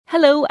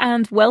Hello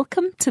and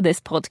welcome to this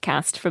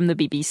podcast from the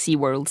BBC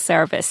World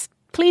Service.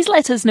 Please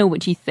let us know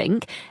what you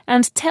think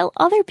and tell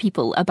other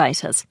people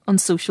about us on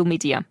social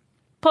media.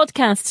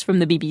 Podcasts from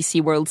the BBC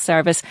World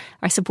Service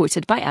are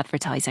supported by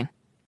advertising.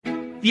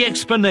 The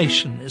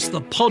Explanation is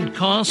the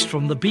podcast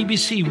from the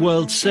BBC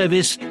World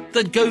Service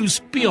that goes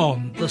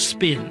beyond the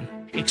spin,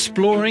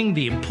 exploring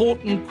the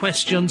important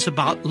questions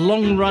about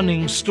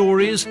long-running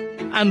stories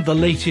and the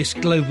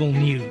latest global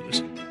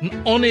news.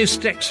 An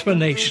honest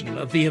explanation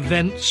of the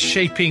events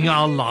shaping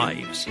our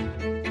lives.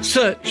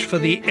 Search for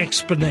The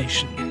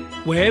Explanation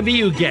wherever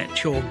you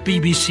get your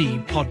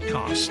BBC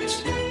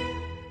podcasts.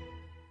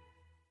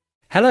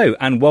 Hello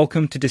and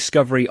welcome to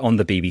Discovery on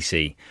the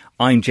BBC.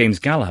 I'm James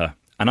Gallagher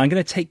and I'm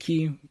going to take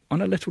you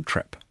on a little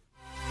trip.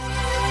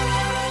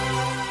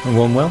 A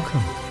warm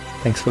welcome.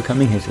 Thanks for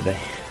coming here today.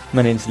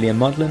 My name is Liam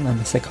Modlin. I'm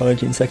a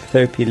psychology and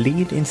psychotherapy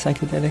lead in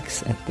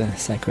Psychedelics at the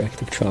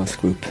Psychoactive Trials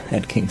Group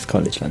at King's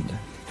College London.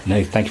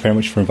 No, thank you very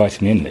much for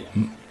inviting me in,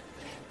 Liam,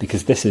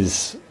 because this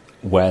is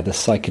where the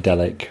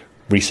psychedelic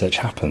research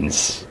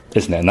happens,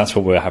 isn't it? And that's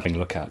what we're having a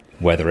look at,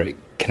 whether it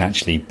can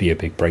actually be a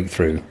big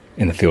breakthrough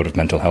in the field of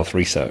mental health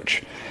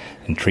research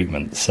and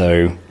treatment.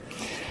 So,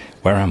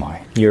 where am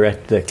I? You're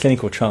at the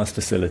clinical trials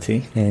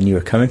facility and you're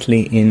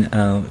currently in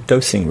our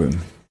dosing room.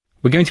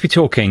 We're going to be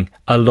talking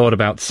a lot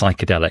about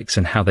psychedelics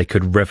and how they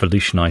could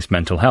revolutionise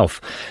mental health.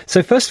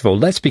 So first of all,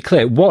 let's be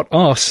clear, what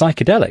are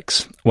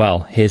psychedelics? Well,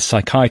 here's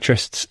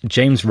psychiatrists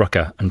James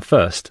Rucker and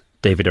first,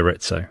 David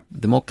Arizzo.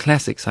 The more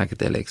classic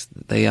psychedelics,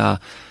 they are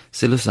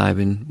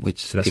psilocybin,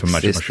 which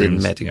exists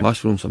in magic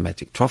mushrooms or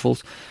magic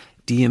truffles,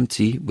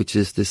 DMT, which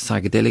is this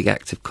psychedelic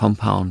active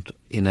compound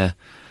in a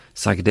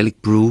psychedelic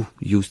brew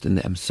used in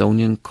the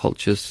Amazonian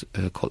cultures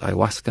called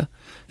ayahuasca,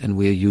 and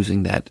we're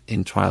using that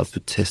in trials to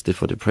test it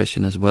for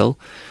depression as well.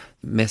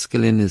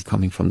 Mescaline is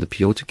coming from the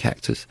peyote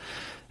cactus,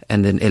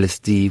 and then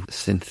LSD,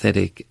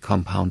 synthetic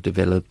compound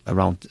developed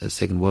around the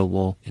Second World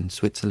War in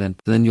Switzerland.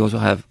 Then you also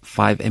have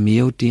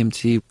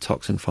 5-MeO-DMT,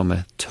 toxin from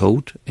a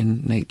toad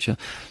in nature.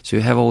 So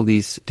you have all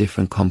these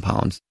different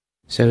compounds.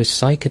 So a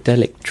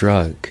psychedelic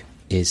drug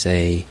is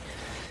a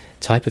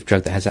type of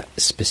drug that has a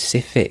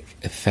specific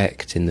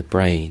effect in the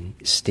brain.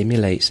 It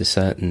stimulates a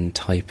certain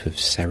type of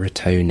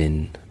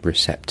serotonin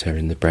receptor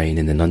in the brain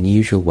in an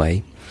unusual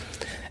way,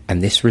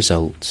 and this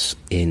results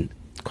in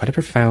quite a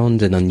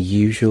profound and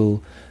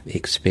unusual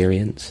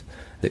experience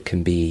that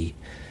can be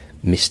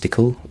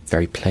mystical,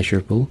 very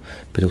pleasurable,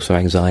 but also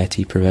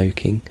anxiety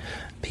provoking.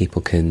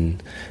 People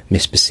can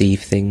misperceive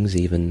things,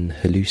 even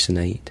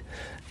hallucinate.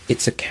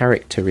 It's a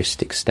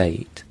characteristic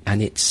state,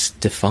 and it's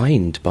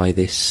defined by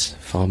this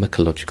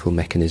pharmacological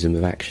mechanism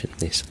of action,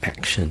 this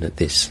action at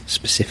this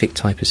specific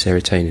type of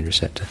serotonin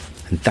receptor.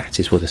 And that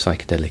is what a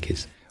psychedelic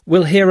is.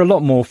 We'll hear a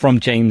lot more from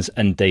James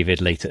and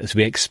David later as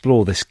we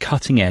explore this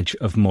cutting edge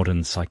of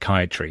modern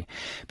psychiatry.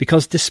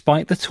 Because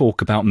despite the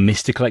talk about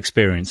mystical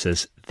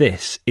experiences,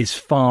 this is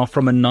far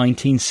from a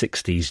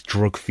 1960s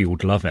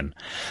drug-fueled lovin'.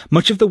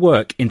 Much of the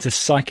work into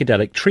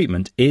psychedelic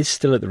treatment is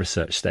still at the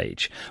research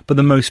stage, but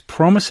the most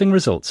promising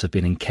results have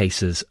been in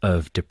cases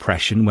of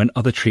depression when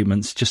other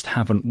treatments just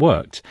haven't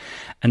worked.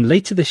 And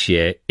later this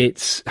year,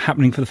 it's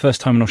happening for the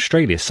first time in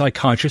Australia.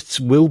 Psychiatrists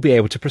will be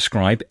able to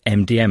prescribe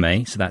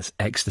MDMA, so that's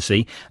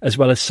ecstasy, as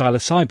well as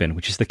psilocybin,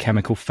 which is the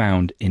chemical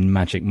found in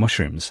magic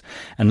mushrooms.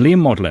 And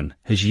Liam Modlin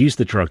has used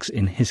the drugs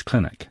in his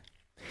clinic.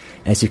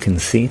 As you can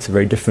see, it's a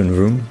very different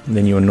room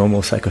than your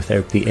normal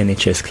psychotherapy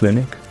NHS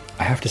clinic.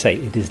 I have to say,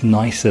 it is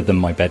nicer than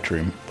my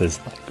bedroom. There's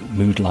like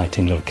mood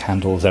lighting, little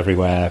candles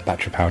everywhere,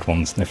 battery-powered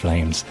ones, no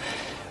flames.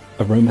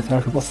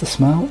 Aromatherapy, what's the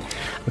smell?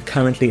 Well,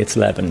 currently it's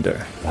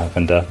lavender.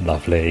 Lavender,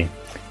 lovely.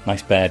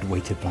 Nice bed,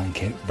 weighted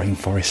blanket,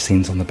 rainforest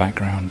scenes on the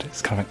background.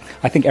 It's kind of like,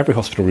 I think every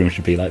hospital room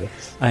should be like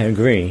this. I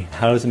agree.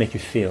 How does it make you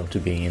feel to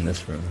be in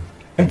this room?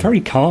 I'm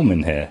very calm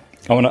in here.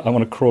 I want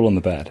to crawl on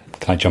the bed.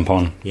 Can I jump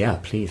on? Yeah,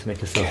 please,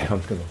 make yourself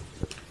comfortable.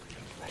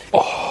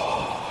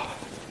 Oh,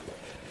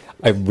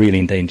 I'm really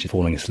in danger of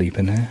falling asleep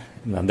in here.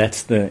 Now,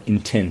 that's the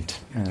intent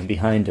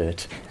behind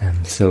it.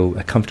 So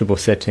a comfortable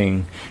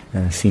setting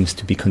seems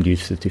to be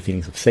conducive to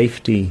feelings of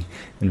safety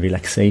and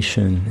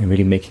relaxation and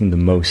really making the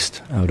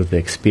most out of the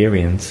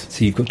experience.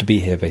 So you've got to be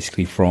here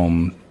basically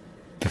from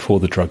before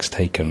the drug's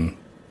taken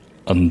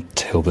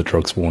until the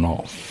drug's worn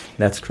off.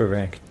 That's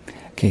correct.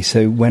 Okay,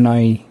 so when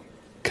I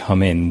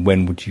come in,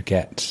 when would you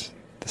get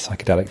the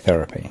psychedelic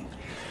therapy?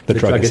 The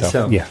drug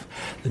itself? Yeah.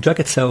 The drug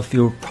itself,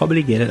 you'll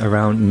probably get it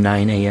around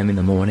 9 a.m. in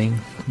the morning.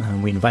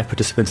 We invite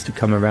participants to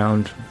come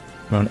around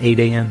 8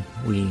 a.m.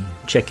 We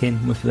check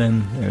in with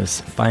them.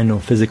 There's final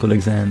physical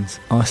exams.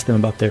 Ask them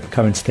about their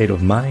current state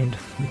of mind.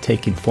 We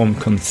take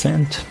informed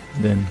consent.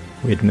 Then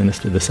we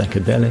administer the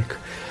psychedelic.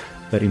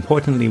 But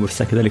importantly, with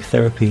psychedelic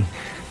therapy,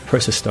 the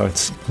process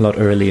starts a lot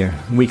earlier,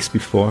 weeks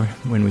before,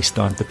 when we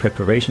start the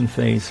preparation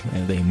phase.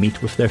 And they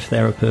meet with their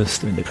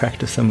therapist and they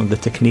practice some of the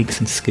techniques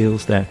and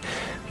skills that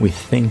we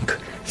think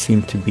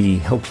seem to be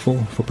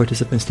helpful for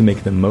participants to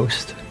make the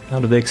most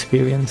out of the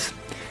experience,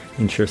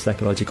 ensure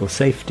psychological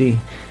safety,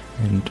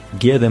 and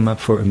gear them up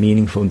for a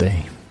meaningful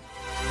day.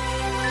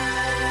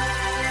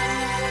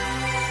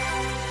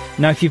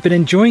 Now, if you've been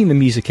enjoying the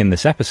music in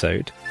this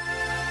episode,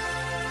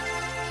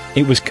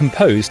 it was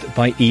composed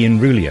by Ian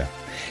Roulier.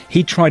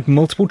 He tried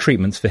multiple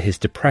treatments for his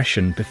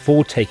depression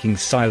before taking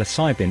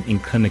psilocybin in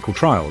clinical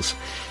trials.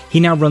 He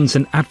now runs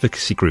an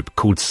advocacy group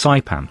called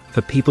PsyPAM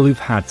for people who've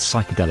had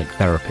psychedelic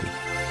therapy.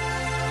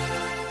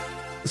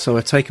 So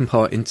I've taken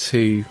part in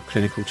 2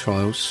 clinical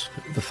trials.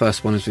 The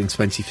first one was in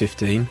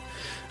 2015,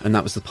 and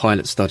that was the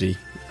pilot study.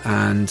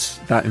 And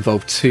that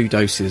involved 2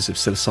 doses of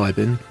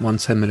psilocybin, one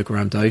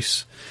 10mg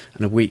dose,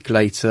 and a week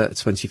later a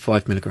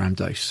 25mg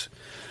dose.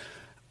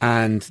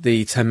 And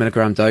the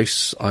 10mg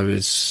dose I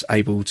was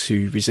able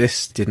to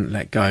resist, didn't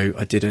let go.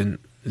 I didn't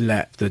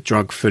let the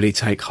drug fully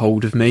take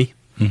hold of me.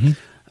 Mm-hmm.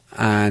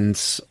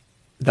 And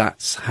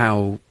that's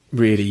how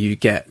really you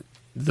get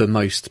the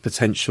most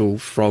potential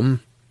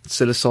from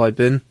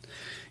psilocybin,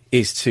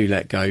 is to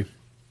let go.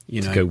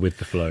 You know, to go with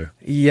the flow.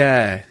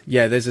 Yeah.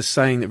 There's a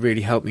saying that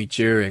really helped me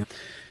during.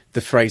 The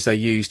phrase they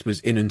used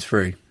was in and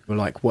through. Or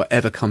like,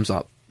 whatever comes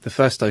up. The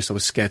first dose I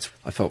was scared.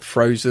 I felt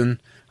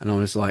frozen, and I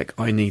was like,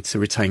 I need to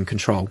retain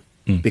control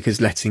because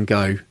letting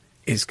go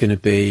is going to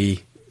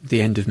be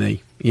the end of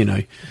me, you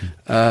know.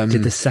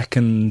 Did the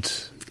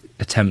second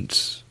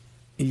attempt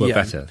work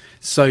better?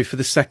 So for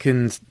the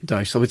second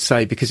dose, I would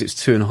say because it's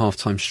 2.5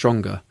 times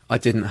stronger, I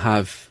didn't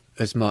have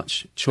as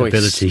much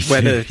choice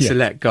whether to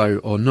let go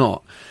or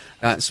not.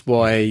 That's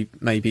why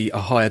maybe a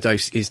higher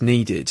dose is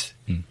needed,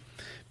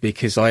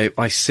 because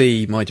I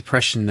see my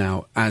depression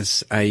now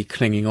as a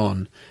clinging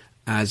on,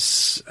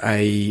 as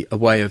a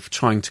way of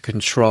trying to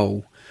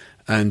control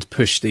and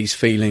push these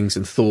feelings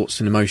and thoughts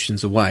and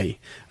emotions away.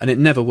 And it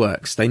never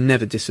works. They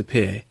never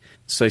disappear.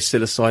 So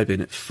psilocybin,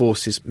 it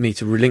forces me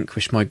to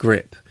relinquish my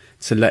grip,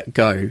 to let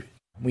go.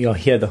 We are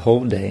here the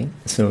whole day,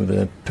 so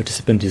the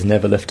participant is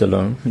never left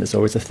alone. There's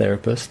always a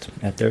therapist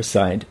at their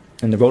side.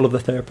 And the role of the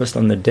therapist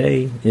on the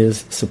day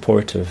is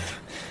supportive.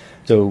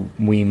 So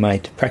we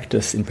might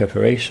practice in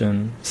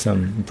preparation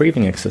some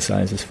breathing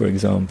exercises, for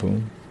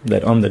example,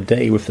 that on the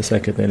day with the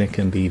psychedelic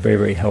can be very,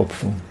 very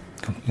helpful.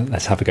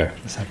 Let's have a go.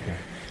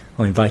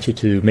 I'll invite you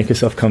to make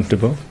yourself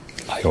comfortable.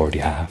 I already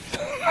have.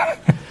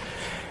 I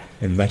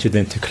invite you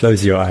then to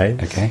close your eyes.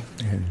 Okay.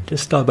 And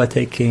just start by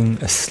taking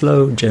a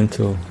slow,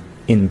 gentle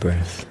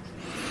in-breath.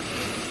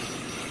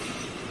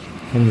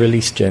 And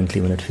release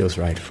gently when it feels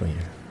right for you.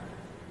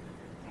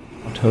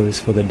 Toes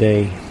for the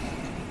day.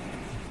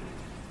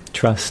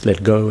 Trust,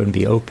 let go and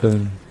be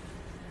open.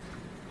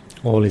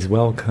 All is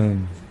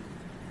welcome.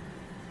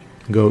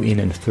 Go in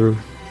and through.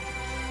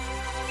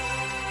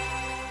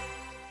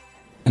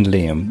 And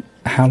Liam,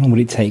 how long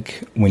would it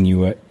take when you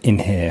were in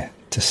here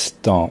to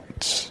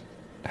start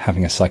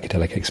having a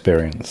psychedelic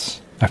experience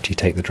after you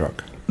take the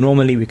drug?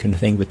 Normally we can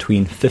think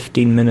between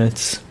 15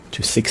 minutes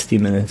to 60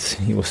 minutes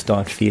you will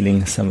start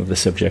feeling some of the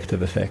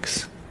subjective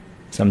effects.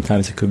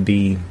 Sometimes it could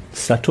be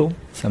subtle,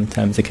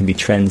 sometimes it can be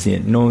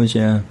transient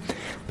nausea,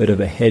 a bit of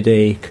a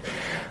headache,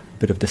 a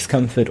bit of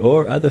discomfort,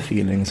 or other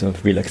feelings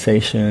of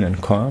relaxation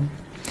and calm.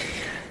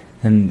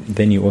 And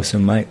then you also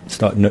might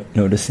start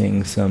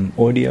noticing some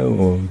audio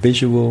or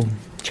visual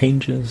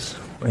changes.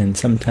 And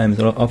sometimes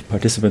a lot of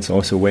participants are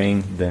also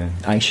wearing their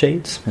eye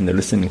shades and they're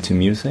listening to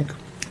music,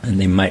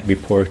 and they might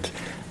report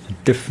a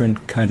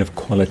different kind of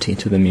quality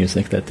to the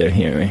music that they're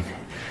hearing.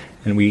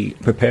 And we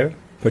prepare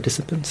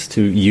participants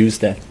to use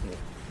that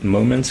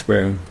moments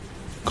where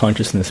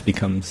consciousness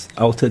becomes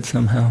altered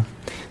somehow,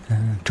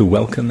 to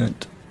welcome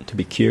it, to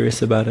be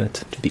curious about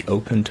it, to be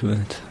open to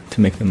it, to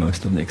make the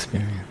most of the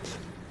experience.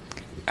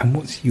 And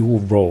what's your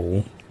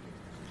role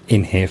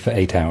in here for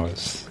 8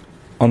 hours?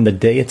 On the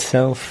day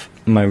itself,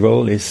 my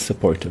role is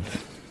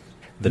supportive.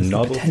 There's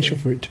the potential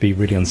for it to be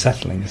really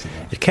unsettling, isn't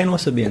it? It can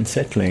also be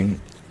unsettling,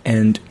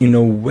 and in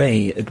a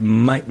way it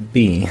might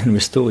be, and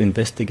we're still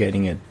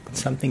investigating it,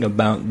 something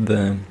about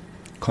the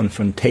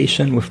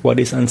confrontation with what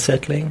is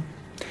unsettling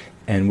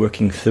and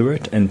working through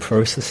it and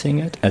processing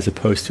it as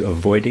opposed to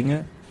avoiding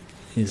it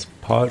is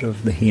part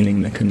of the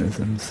healing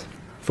mechanisms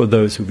for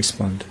those who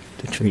respond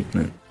to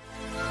treatment.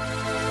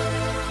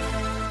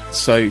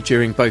 So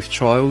during both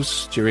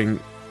trials, during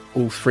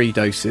all 3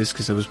 doses,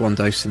 because there was 1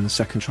 dose in the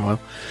second trial,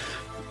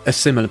 a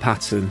similar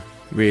pattern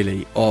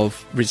really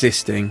of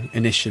resisting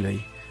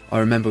initially. I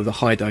remember with the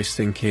high dose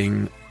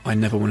thinking, I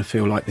never want to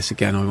feel like this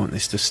again, I want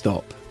this to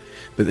stop.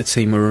 But the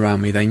team were around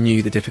me, they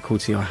knew the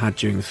difficulty I had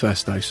during the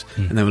first dose,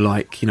 and they were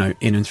like, you know,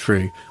 in and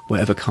through,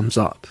 whatever comes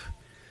up,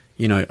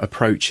 you know,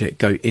 approach it,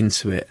 go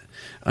into it.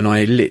 And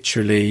I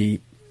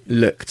literally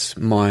looked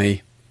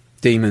my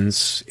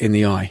demons in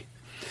the eye.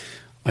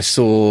 I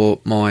saw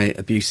my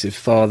abusive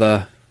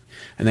father,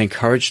 and they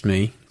encouraged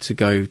me to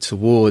go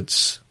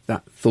towards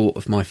that thought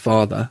of my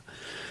father.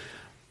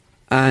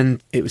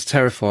 And it was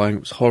terrifying,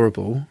 it was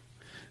horrible.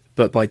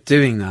 But by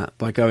doing that,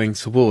 by going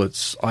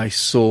towards, I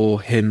saw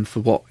him for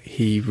what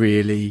he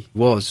really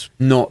was.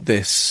 Not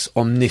this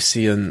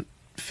omniscient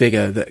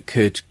figure that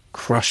could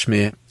crush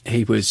me.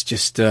 He was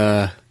just,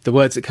 the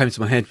words that came to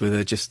my head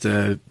were just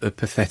a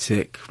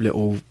pathetic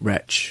little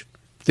wretch.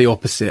 The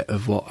opposite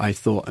of what I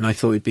thought. And I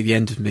thought it'd be the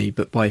end of me.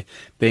 But by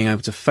being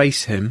able to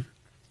face him,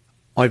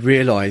 I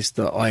realised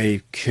that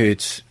I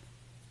could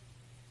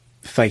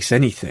face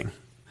anything.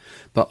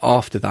 But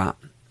after that,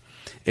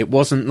 it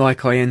wasn't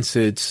like I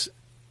entered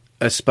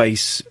a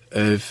space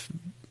of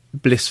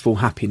blissful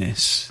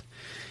happiness.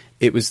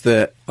 It was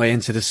that I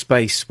entered a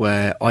space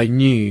where I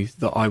knew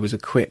that I was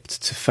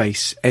equipped to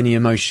face any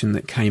emotion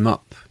that came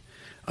up,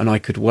 and I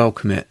could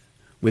welcome it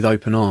with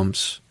open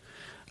arms,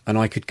 and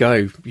I could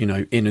go,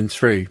 in and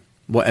through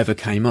whatever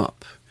came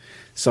up.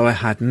 So I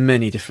had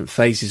many different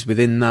phases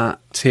within that.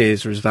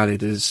 Tears are as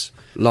valid as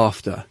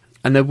laughter.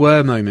 And there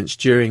were moments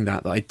during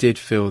that I did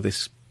feel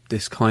this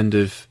kind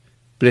of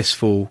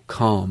blissful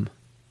calm,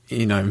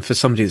 and for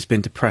somebody that's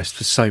been depressed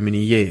for so many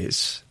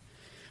years,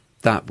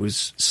 that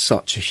was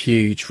such a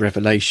huge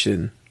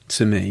revelation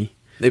to me.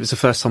 It was the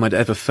first time I'd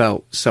ever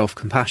felt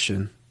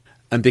self-compassion.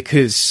 And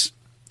because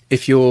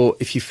if you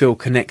feel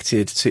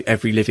connected to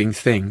every living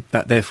thing,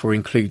 that therefore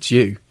includes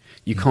you.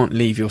 You can't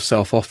leave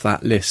yourself off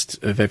that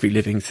list of every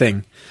living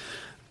thing.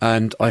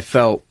 And I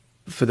felt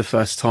for the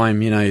first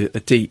time, a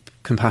deep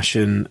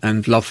compassion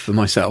and love for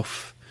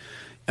myself.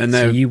 And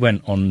so you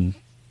went on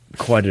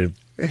quite an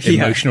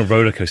emotional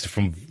roller coaster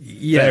from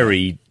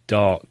very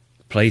dark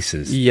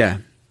places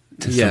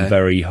to some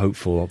very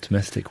hopeful,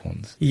 optimistic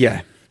ones.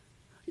 Yeah.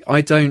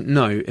 I don't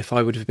know if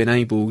I would have been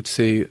able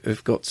to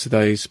have got to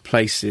those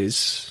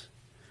places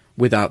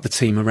without the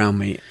team around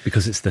me.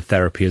 Because it's the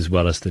therapy as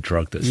well as the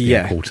drug that's the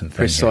important thing.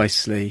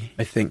 Precisely. Here.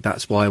 I think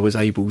that's why I was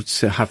able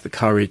to have the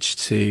courage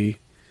to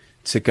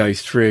go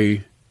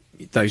through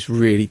those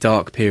really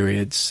dark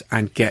periods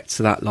and get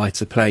to that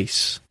lighter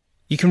place.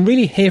 You can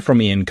really hear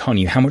from Ian, can't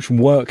you, how much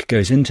work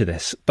goes into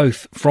this,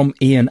 both from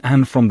Ian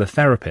and from the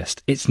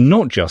therapist. It's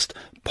not just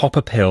pop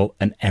a pill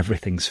and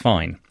everything's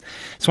fine.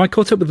 So I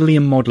caught up with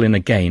Liam Modlin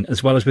again,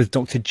 as well as with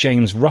Dr.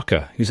 James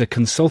Rucker, who's a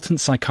consultant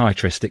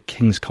psychiatrist at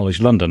King's College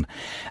London.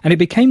 And it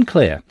became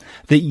clear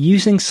that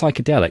using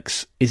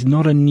psychedelics is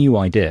not a new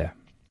idea.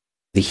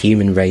 The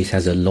human race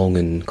has a long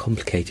and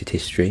complicated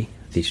history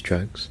of these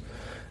drugs.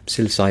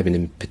 Psilocybin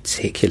in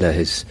particular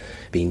has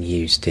been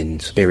used in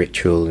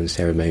spiritual and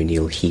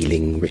ceremonial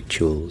healing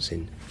rituals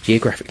in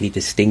geographically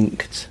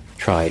distinct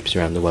tribes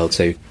around the world.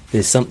 So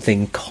there's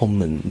something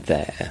common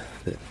there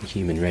that the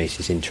human race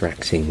is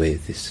interacting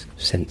with, this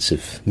sense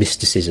of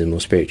mysticism or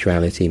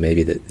spirituality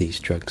maybe that these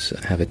drugs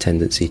have a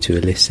tendency to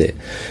elicit.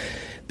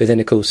 But then,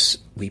 of course,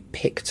 we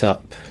picked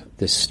up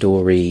the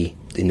story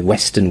in the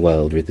Western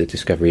world with the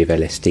discovery of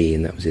LSD,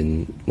 and that was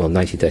in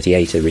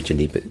 1938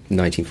 originally, but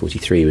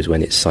 1943 was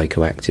when its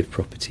psychoactive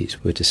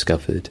properties were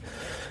discovered.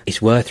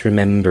 It's worth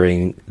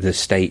remembering the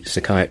state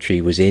psychiatry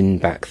was in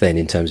back then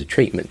in terms of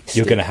treatment.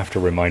 You're going to have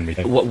to remind me.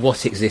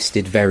 What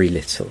existed? Very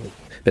little.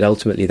 But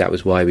ultimately that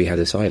was why we had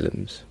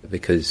asylums,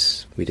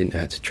 because we didn't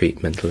know how to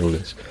treat mental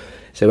illness.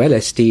 So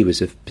LSD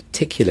was of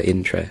particular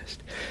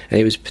interest, and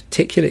it was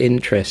particular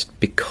interest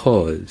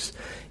because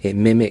it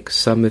mimics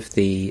some of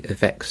the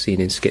effects seen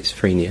in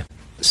schizophrenia,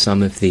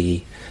 some of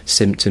the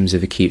symptoms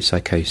of acute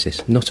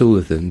psychosis. Not all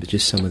of them, but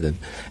just some of them.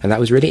 And that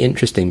was really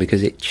interesting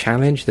because it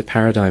challenged the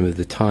paradigm of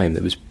the time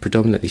that was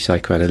predominantly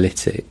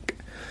psychoanalytic.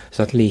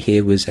 Suddenly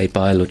here was a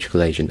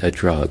biological agent, a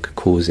drug,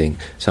 causing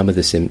some of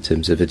the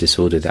symptoms of a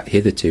disorder that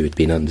hitherto had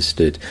been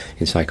understood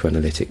in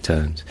psychoanalytic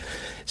terms.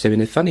 So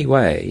in a funny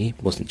way,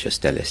 it wasn't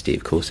just LSD,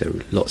 of course, there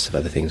were lots of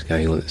other things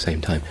going on at the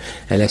same time.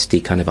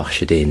 LSD kind of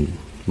ushered in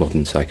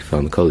modern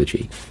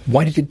psychopharmacology.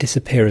 Why did it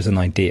disappear as an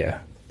idea?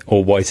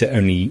 Or why is it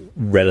only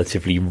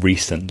relatively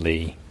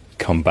recently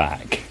come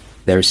back?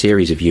 There are a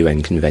series of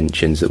UN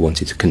conventions that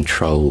wanted to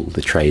control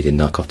the trade in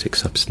narcotic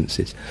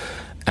substances.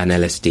 And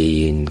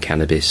LSD and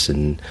cannabis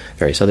and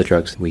various other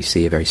drugs we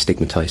see are very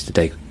stigmatised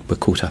today. We're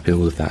caught up in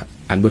all of that.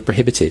 And we're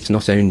prohibited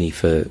not only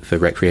for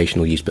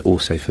recreational use but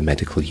also for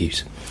medical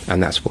use.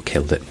 And that's what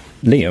killed it.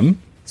 Liam,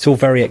 it's all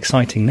very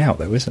exciting now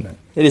though, isn't it?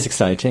 It is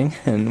exciting,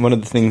 and one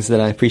of the things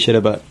that I appreciate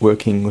about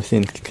working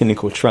within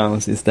clinical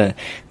trials is that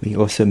we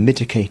also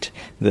mitigate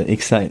the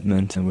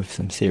excitement and with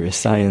some serious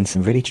science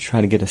and really to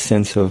try to get a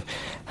sense of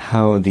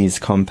how these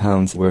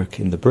compounds work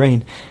in the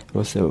brain, but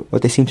also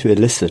what they seem to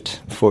elicit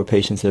for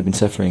patients that have been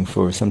suffering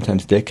for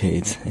sometimes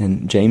decades.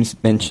 And James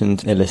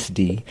mentioned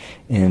LSD,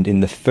 and in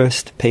the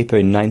first paper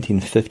in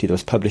 1950 that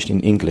was published in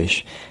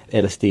English,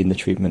 LSD in the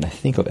treatment, I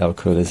think, of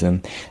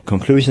alcoholism,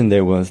 conclusion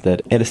there was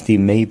that LSD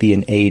may be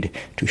an aid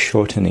to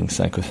shortening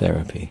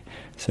psychotherapy.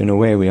 So in a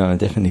way we are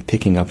definitely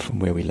picking up from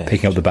where we left.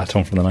 Picking up the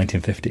baton from the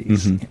 1950s.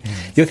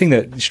 Mm-hmm. The other thing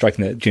that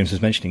striking that James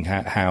was mentioning,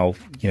 how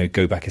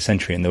go back a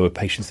century and there were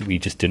patients that we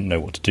just didn't know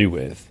what to do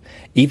with.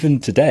 Even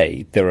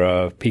today, there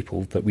are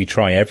people that we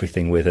try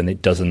everything with and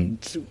it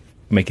doesn't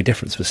make a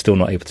difference. We're still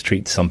not able to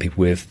treat some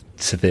people with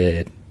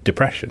severe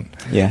depression.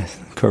 Yes,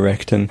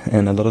 correct. And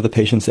a lot of the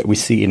patients that we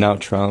see in our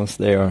trials,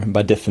 they are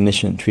by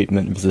definition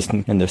treatment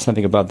resistant. And there's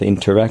something about the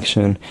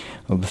interaction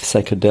of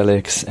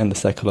psychedelics and the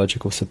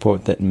psychological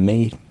support that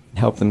may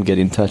help them get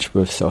in touch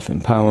with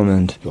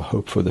self-empowerment or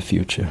hope for the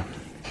future.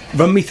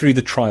 Run me through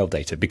the trial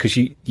data, because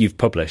you've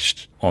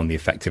published on the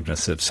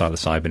effectiveness of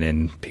psilocybin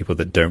in people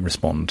that don't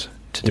respond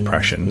to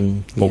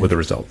depression. What were the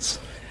results?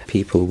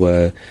 People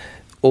were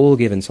all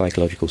given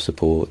psychological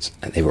support,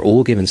 and they were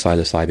all given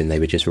psilocybin. They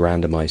were just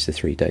randomised to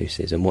 3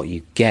 doses. And what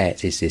you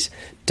get is this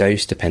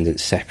dose-dependent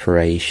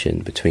separation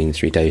between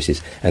 3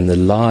 doses. And the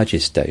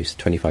largest dose,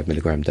 25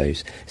 milligram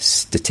dose,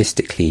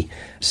 statistically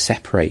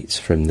separates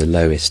from the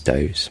lowest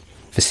dose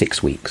for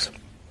 6 weeks.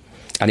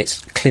 And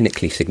it's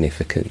clinically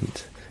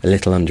significant. A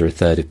little under a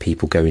third of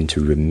people go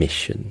into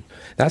remission.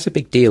 That's a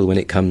big deal when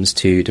it comes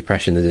to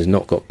depression that has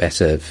not got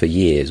better for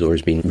years or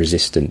has been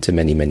resistant to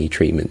many, many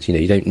treatments.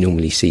 You don't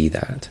normally see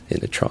that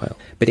in a trial.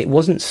 But it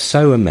wasn't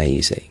so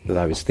amazing that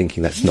I was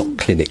thinking that's not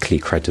clinically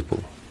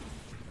credible.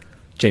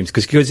 James,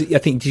 because I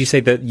think, did you say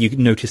that you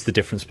noticed the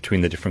difference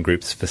between the different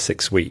groups for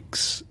 6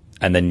 weeks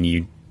and then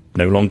you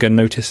no longer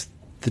noticed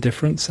the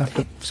difference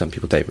after? Some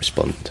people don't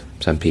respond.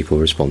 Some people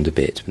respond a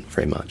bit, but not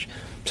very much.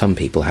 Some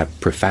people have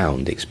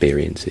profound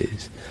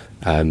experiences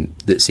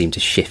that seem to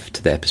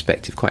shift their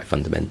perspective quite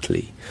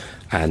fundamentally,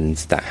 and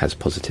that has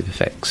positive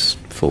effects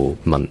for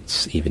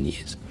months, even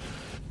years.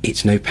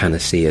 It's no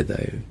panacea,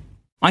 though.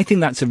 I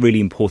think that's a really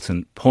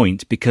important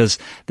point because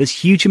there's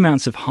huge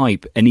amounts of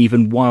hype and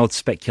even wild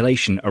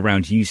speculation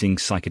around using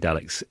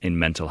psychedelics in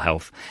mental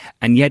health,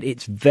 and yet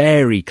it's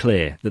very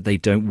clear that they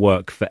don't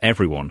work for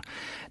everyone.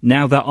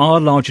 Now, there are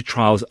larger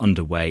trials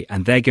underway,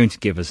 and they're going to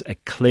give us a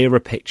clearer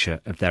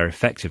picture of their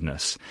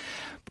effectiveness.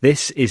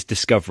 This is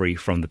Discovery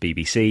from the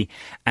BBC,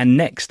 and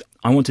next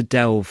I want to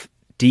delve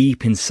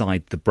deep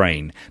inside the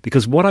brain,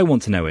 because what I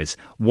want to know is,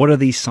 what are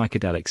these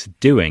psychedelics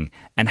doing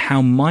and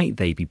how might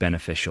they be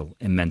beneficial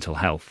in mental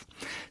health?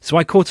 So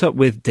I caught up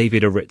with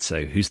David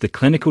Arizzo, who's the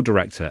clinical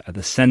director at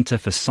the Centre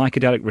for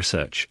Psychedelic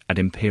Research at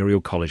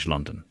Imperial College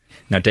London.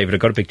 Now, David, I've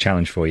got a big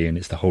challenge for you, and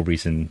it's the whole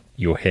reason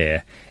you're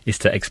here, is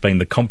to explain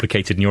the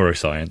complicated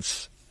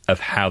neuroscience of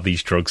how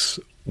these drugs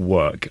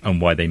work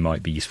and why they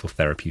might be useful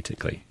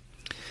therapeutically.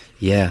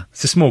 Yeah.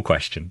 It's a small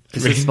question.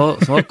 It's a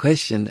small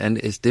question, and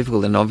it's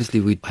difficult, and obviously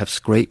we have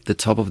scraped the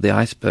top of the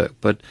iceberg,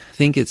 but I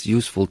think it's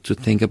useful to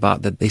think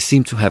about that they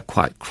seem to have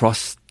quite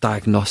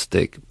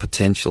cross-diagnostic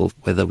potential,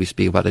 whether we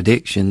speak about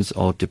addictions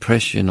or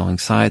depression or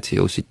anxiety,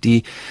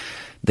 OCD.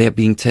 They're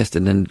being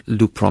tested and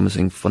look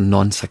promising for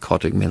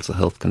non-psychotic mental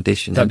health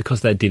conditions. Is that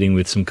because they're dealing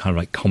with some kind of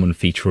like common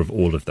feature of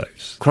all of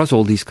those? Across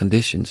all these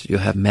conditions, you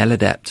have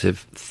maladaptive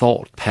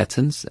thought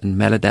patterns and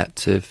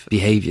maladaptive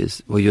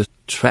behaviors where you're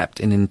trapped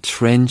in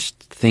entrenched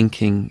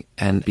thinking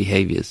and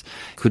behaviors.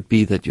 Could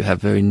be that you have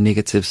very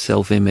negative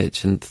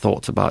self-image and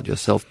thoughts about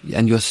yourself,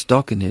 and you're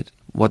stuck in it.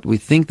 What we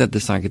think that the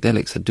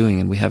psychedelics are doing,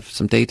 and we have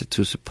some data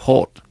to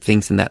support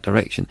things in that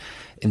direction,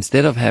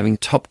 instead of having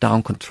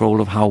top-down control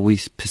of how we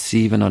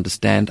perceive and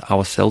understand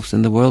ourselves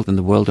in the world and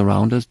the world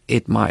around us,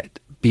 it might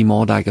be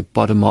more like a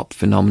bottom-up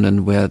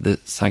phenomenon where the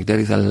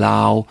psychedelics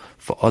allow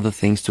for other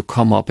things to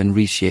come up and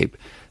reshape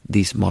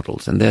these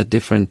models. And there are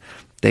different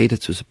data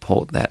to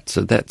support that.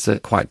 So that's a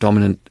quite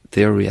dominant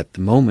theory at the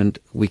moment.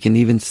 We can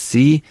even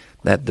see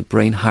that the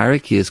brain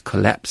hierarchy is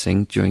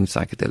collapsing during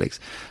psychedelics.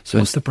 So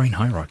what's the brain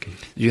hierarchy?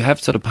 You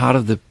have sort of part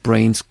of the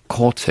brain's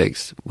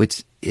cortex,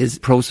 which is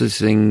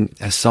processing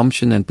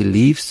assumption and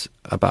beliefs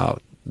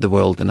about the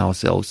world and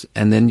ourselves.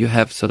 And then you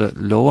have sort of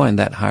lower in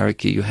that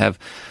hierarchy, you have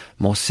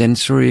more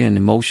sensory and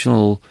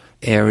emotional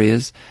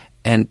areas.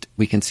 And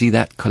we can see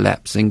that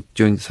collapsing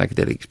during the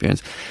psychedelic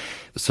experience.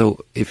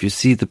 So if you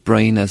see the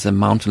brain as a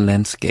mountain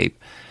landscape,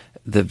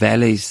 the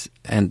valleys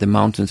and the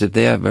mountains, if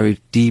they are very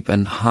deep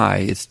and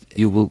high,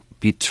 you will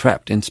be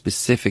trapped in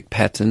specific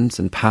patterns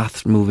and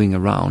paths moving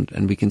around.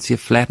 And we can see a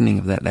flattening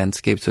of that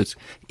landscape, so it's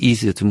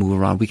easier to move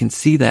around. We can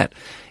see that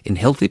in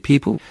healthy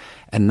people.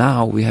 And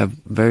now we have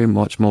very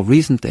much more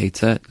recent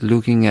data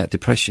looking at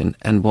depression.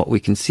 And what we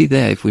can see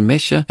there, if we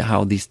measure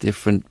how these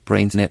different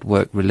brains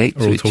network relate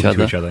to each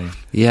other,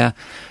 yeah,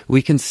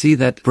 we can see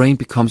that brain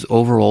becomes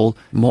overall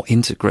more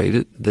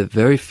integrated. The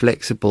very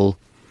flexible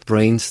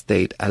brain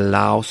state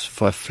allows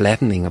for a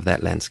flattening of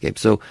that landscape.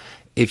 So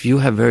if you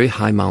have very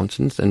high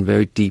mountains and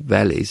very deep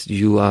valleys,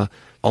 you are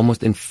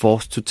almost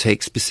enforced to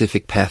take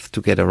specific paths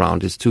to get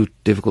around. It's too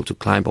difficult to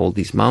climb all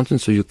these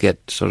mountains, so you get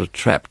sort of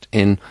trapped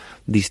in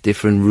these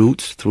different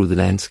routes through the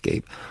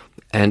landscape.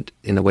 And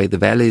in a way, the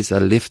valleys are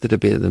lifted a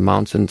bit, the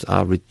mountains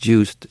are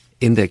reduced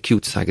in their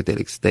acute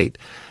psychedelic state.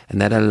 And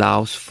that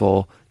allows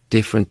for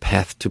different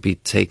paths to be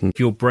taken. If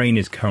your brain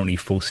is currently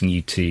forcing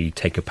you to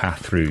take a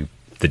path through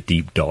the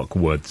deep, dark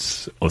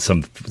woods or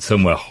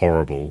somewhere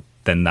horrible,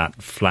 then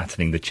that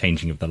flattening, the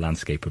changing of the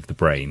landscape of the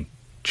brain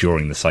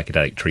during the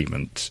psychedelic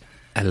treatment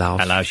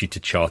allows you to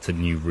chart a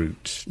new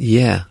route.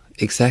 Yeah,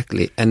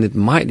 exactly. And it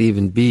might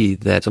even be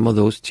that some of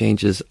those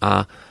changes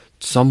are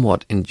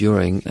somewhat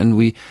enduring. And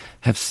we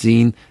have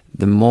seen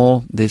the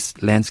more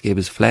this landscape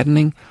is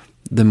flattening,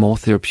 the more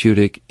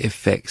therapeutic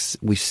effects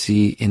we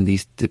see in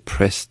these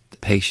depressed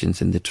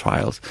patients in the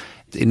trials.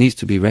 It needs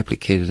to be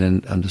replicated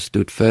and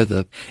understood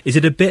further. Is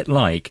it a bit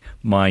like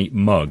my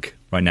mug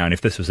right now? And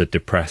if this was a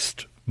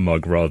depressed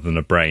mug rather than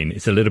a brain,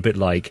 it's a little bit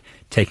like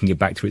taking it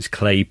back to its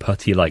clay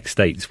putty-like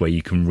states where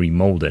you can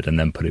remold it and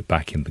then put it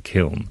back in the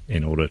kiln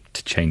in order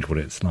to change what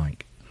it's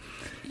like.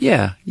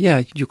 Yeah,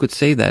 you could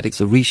say that. It's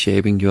a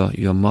reshaping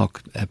your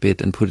mug a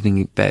bit and putting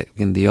it back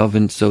in the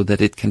oven so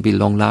that it can be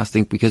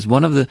long-lasting. Because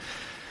one of the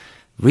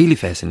really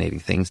fascinating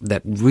things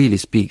that really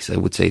speaks, I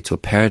would say, to a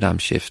paradigm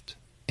shift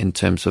in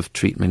terms of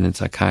treatment in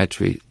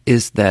psychiatry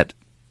is that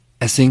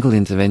a single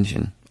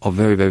intervention, or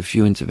very, very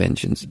few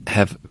interventions,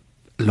 have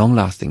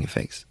long-lasting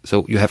effects.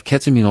 So you have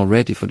ketamine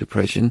already for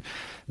depression.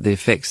 The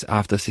effects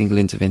after a single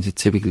intervention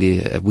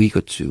typically a week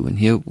or two. And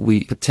here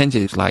we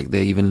potentially it's like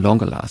they're even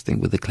longer lasting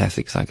with the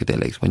classic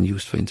psychedelics when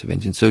used for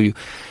intervention. So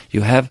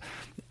you have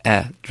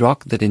a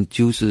drug that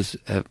induces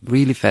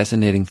really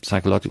fascinating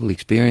psychological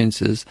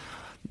experiences,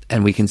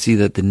 and we can see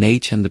that the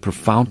nature and the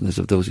profoundness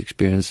of those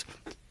experiences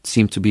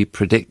seem to be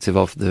predictive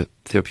of the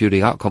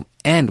therapeutic outcome,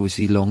 and we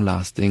see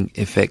long-lasting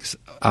effects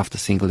after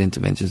single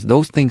interventions.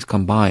 Those things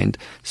combined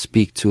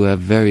speak to a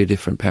very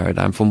different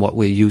paradigm from what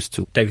we're used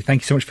to. David,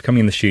 thank you so much for coming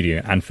in the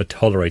studio and for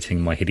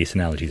tolerating my hideous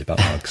analogies about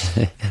bugs.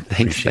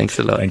 Thanks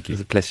a lot. Thank you. It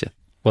was a pleasure.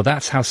 Well,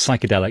 that's how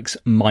psychedelics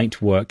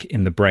might work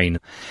in the brain.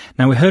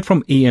 Now, we heard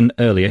from Ian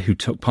earlier, who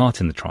took part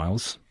in the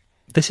trials.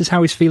 This is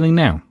how he's feeling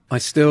now. I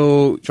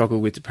still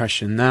struggle with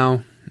depression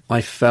now.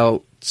 I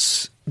felt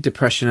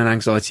depression and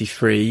anxiety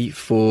free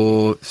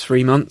for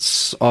 3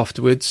 months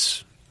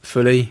afterwards,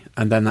 fully,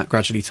 and then that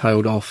gradually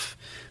tailed off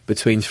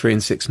between 3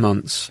 and 6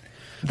 months.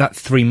 That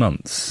 3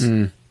 months?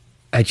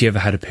 Had you ever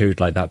had a period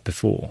like that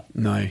before?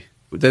 No.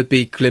 There'd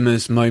be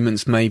glimmers,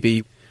 moments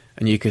maybe,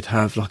 and you could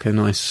have like a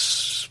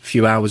nice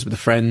few hours with a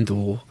friend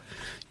or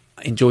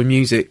enjoy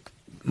music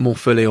more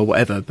fully or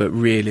whatever, but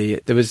really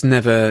there was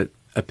never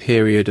a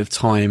period of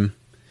time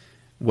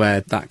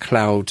where that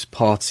cloud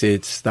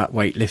parted, that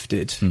weight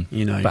lifted,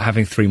 you know. But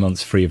having 3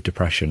 months free of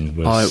depression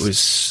was... Oh, it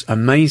was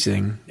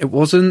amazing. It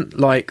wasn't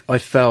like I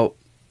felt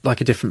like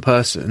a different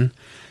person.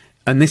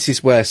 And this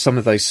is where some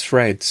of those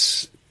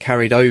threads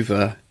carried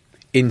over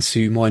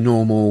into my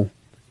normal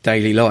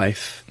daily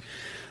life.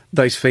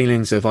 Those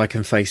feelings of I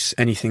can face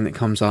anything that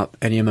comes up,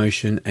 any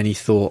emotion, any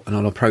thought, and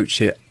I'll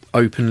approach it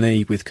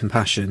openly with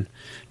compassion,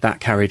 that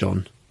carried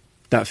on.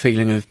 That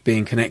feeling of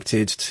being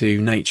connected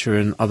to nature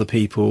and other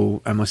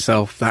people and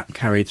myself, that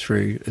carried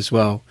through as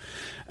well.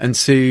 And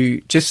to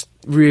just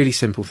really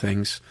simple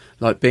things,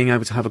 like being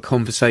able to have a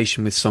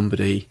conversation with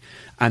somebody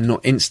and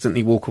not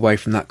instantly walk away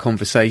from that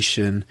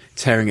conversation,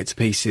 tearing it to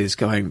pieces,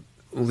 going,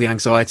 all the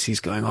anxieties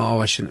going, oh,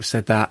 I shouldn't have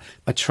said that.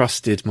 I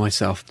trusted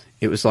myself.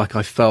 It was like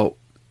I felt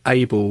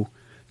able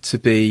to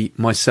be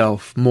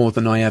myself more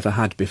than I ever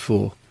had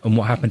before. And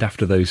what happened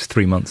after those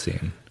 3 months,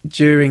 Ian?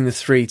 During the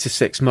 3 to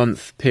 6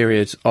 month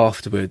period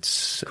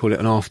afterwards, call it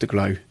an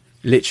afterglow,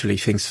 literally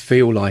things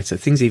feel lighter,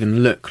 things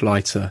even look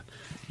lighter,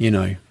 you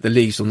know, the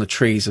leaves on the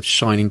trees are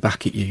shining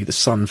back at you, the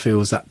sun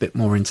feels that bit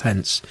more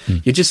intense.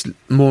 You're just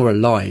more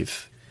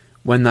alive.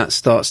 When that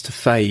starts to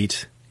fade,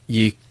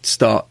 you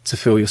start to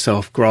feel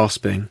yourself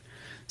grasping.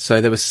 So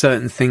there were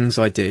certain things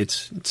I did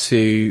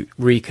to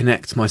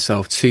reconnect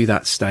myself to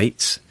that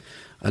state.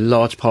 A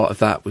large part of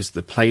that was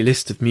the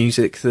playlist of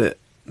music that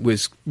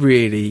was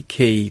really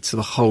key to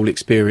the whole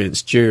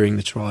experience during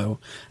the trial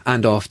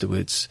and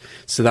afterwards.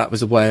 So that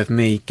was a way of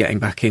me getting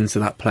back into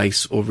that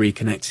place or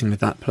reconnecting with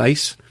that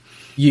place.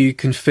 You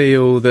can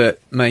feel that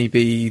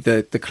maybe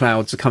the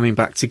clouds are coming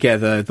back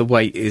together, the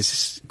weight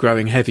is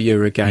growing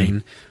heavier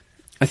again.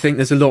 I think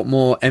there's a lot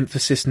more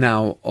emphasis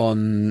now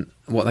on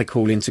what they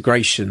call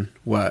integration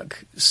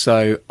work.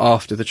 So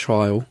after the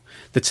trial,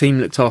 the team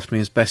looked after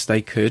me as best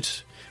they could.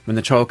 When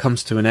the trial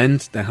comes to an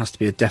end, there has to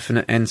be a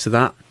definite end to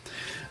that.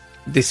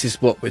 This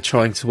is what we're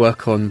trying to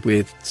work on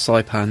with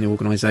Saipan, the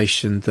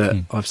organisation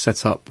that I've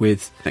set up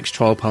with next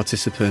trial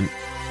participant.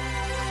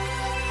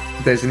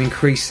 There's an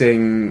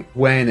increasing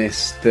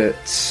awareness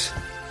that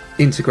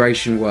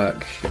integration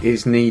work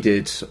is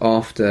needed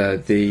after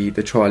the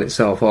trial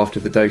itself, after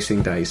the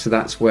dosing day. So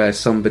that's where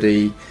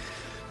somebody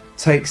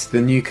takes the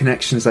new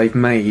connections they've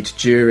made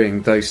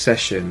during those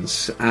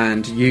sessions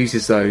and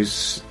uses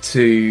those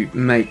to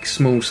make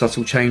small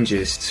subtle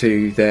changes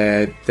to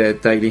their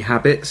daily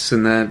habits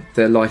and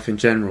their life in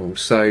general.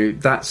 So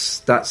that's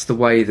the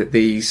way that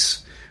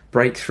these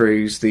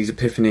breakthroughs, these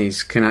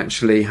epiphanies can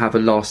actually have a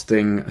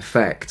lasting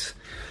effect.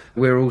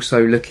 We're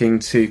also looking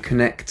to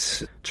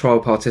connect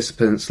trial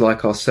participants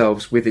like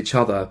ourselves with each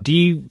other. Do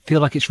you feel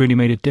like it's really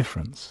made a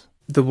difference?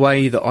 The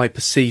way that I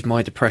perceived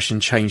my depression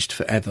changed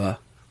forever.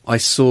 I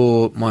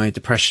saw my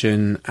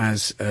depression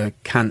as a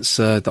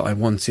cancer that I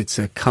wanted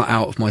to cut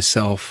out of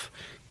myself.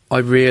 I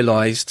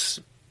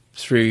realised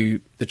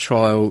through the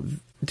trial,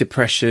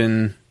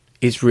 depression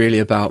is really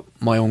about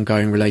my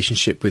ongoing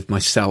relationship with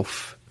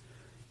myself.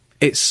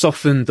 It's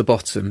softened the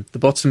bottom. The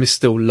bottom is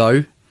still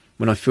low.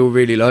 When I feel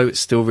really low,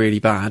 it's still really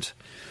bad,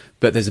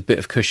 but there's a bit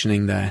of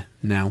cushioning there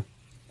now.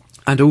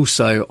 And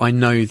also, I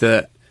know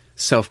that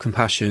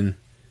self-compassion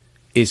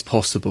is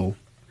possible,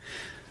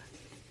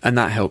 and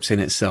that helps in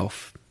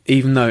itself.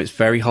 Even though it's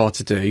very hard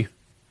to do,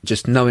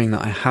 just knowing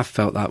that I have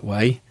felt that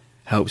way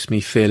helps me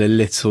feel a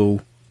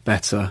little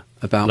better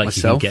about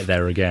myself. Like you can get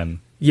there again.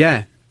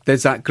 Yeah,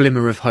 there's that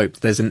glimmer of hope.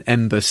 There's an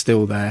ember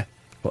still there.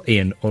 Well,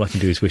 Ian, all I can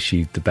do is wish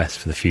you the best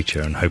for the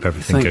future and hope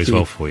everything goes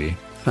well for you.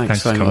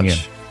 Thanks so for coming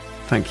much. in.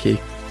 Thank you.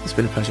 It's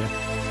been a pleasure.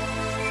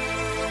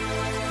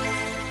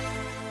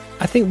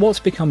 I think what's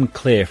become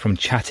clear from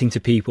chatting to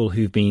people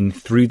who've been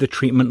through the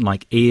treatment,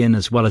 like Ian,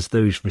 as well as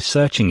those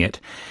researching it,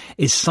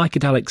 is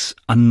psychedelics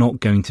are not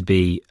going to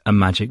be a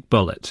magic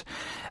bullet.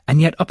 And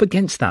yet up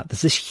against that,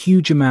 there's this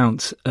huge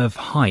amount of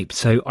hype.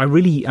 So I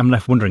really am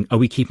left wondering, are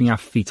we keeping our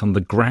feet on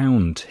the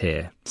ground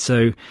here?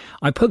 So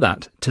I put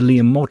that to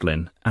Liam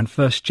Maudlin and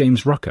first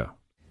James Rucker.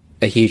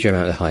 A huge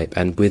amount of hype,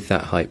 and with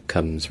that hype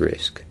comes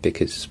risk,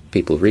 because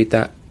people read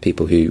that,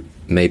 people who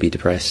may be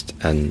depressed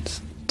and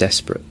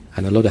desperate,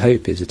 and a lot of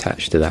hope is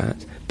attached to that.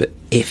 But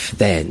if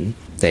then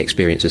they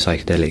experience a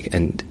psychedelic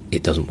and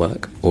it doesn't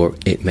work, or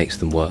it makes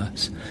them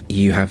worse,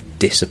 you have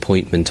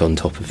disappointment on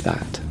top of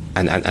that.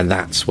 And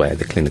that's where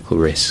the clinical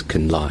risk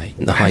can lie.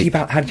 How do you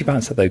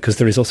balance that, though? Because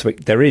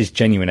there is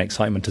genuine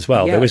excitement as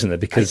well, though, isn't there?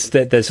 Because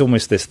there's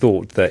almost this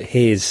thought that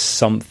here's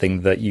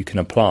something that you can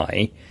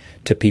apply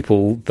to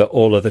people that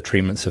all other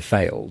treatments have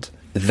failed.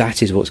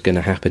 That is what's going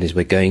to happen, is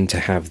we're going to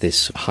have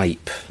this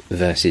hype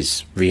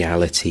versus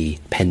reality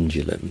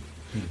pendulum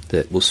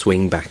that will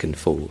swing back and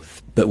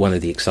forth. But one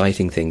of the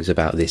exciting things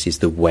about this is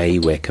the way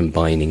we're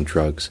combining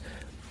drugs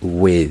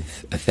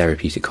with a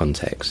therapeutic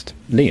context.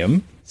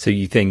 Liam, so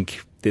you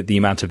think that the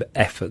amount of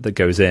effort that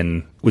goes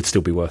in would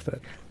still be worth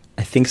it?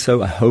 I think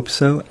so. I hope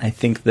so. I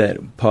think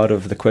that part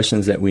of the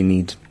questions that we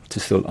need to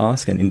still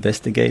ask and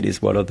investigate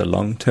is what are the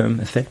long-term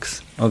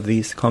effects of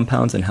these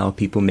compounds and how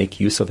people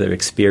make use of their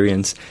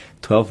experience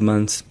 12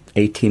 months,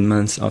 18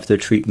 months after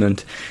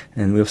treatment.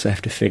 And we also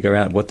have to figure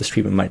out what this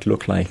treatment might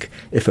look like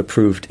if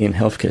approved in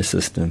healthcare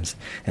systems,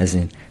 as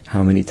in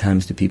how many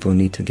times do people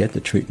need to get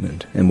the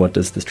treatment and what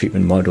does this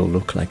treatment model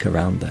look like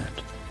around that.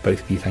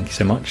 Both of you, thank you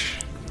so much.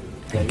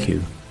 Thank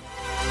you.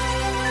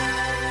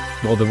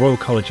 Well, the Royal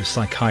College of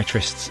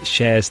Psychiatrists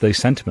shares those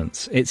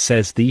sentiments. It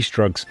says these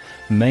drugs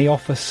may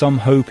offer some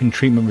hope in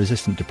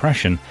treatment-resistant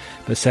depression,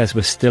 but says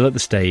we're still at the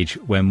stage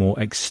where more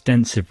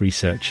extensive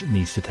research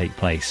needs to take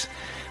place.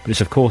 But it's,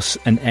 of course,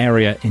 an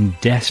area in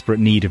desperate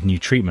need of new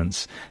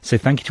treatments. So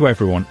thank you to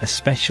everyone,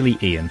 especially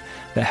Ian,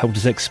 that helped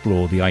us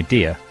explore the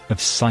idea of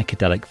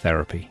psychedelic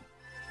therapy.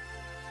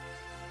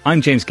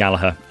 I'm James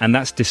Gallagher, and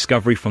that's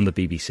Discovery from the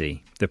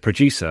BBC. The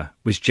producer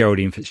was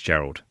Geraldine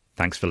Fitzgerald.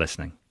 Thanks for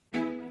listening.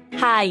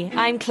 Hi,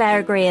 I'm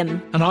Claire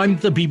Graham. And I'm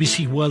the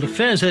BBC World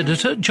Affairs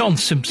editor, John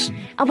Simpson.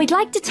 And we'd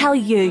like to tell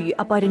you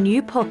about a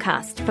new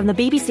podcast from the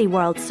BBC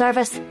World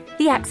Service,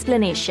 The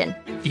Explanation.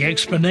 The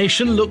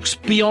Explanation looks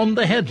beyond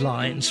the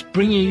headlines,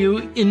 bringing you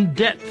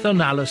in-depth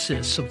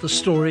analysis of the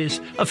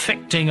stories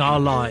affecting our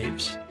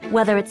lives.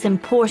 Whether it's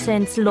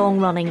important,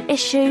 long-running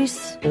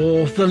issues,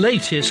 or the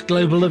latest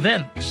global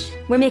events.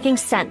 We're making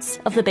sense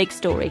of the big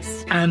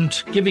stories.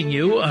 And giving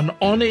you an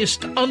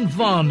honest,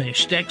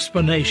 unvarnished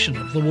explanation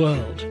of the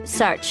world.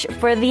 Search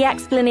for The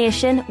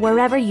Explanation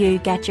wherever you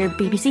get your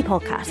BBC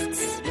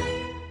podcasts.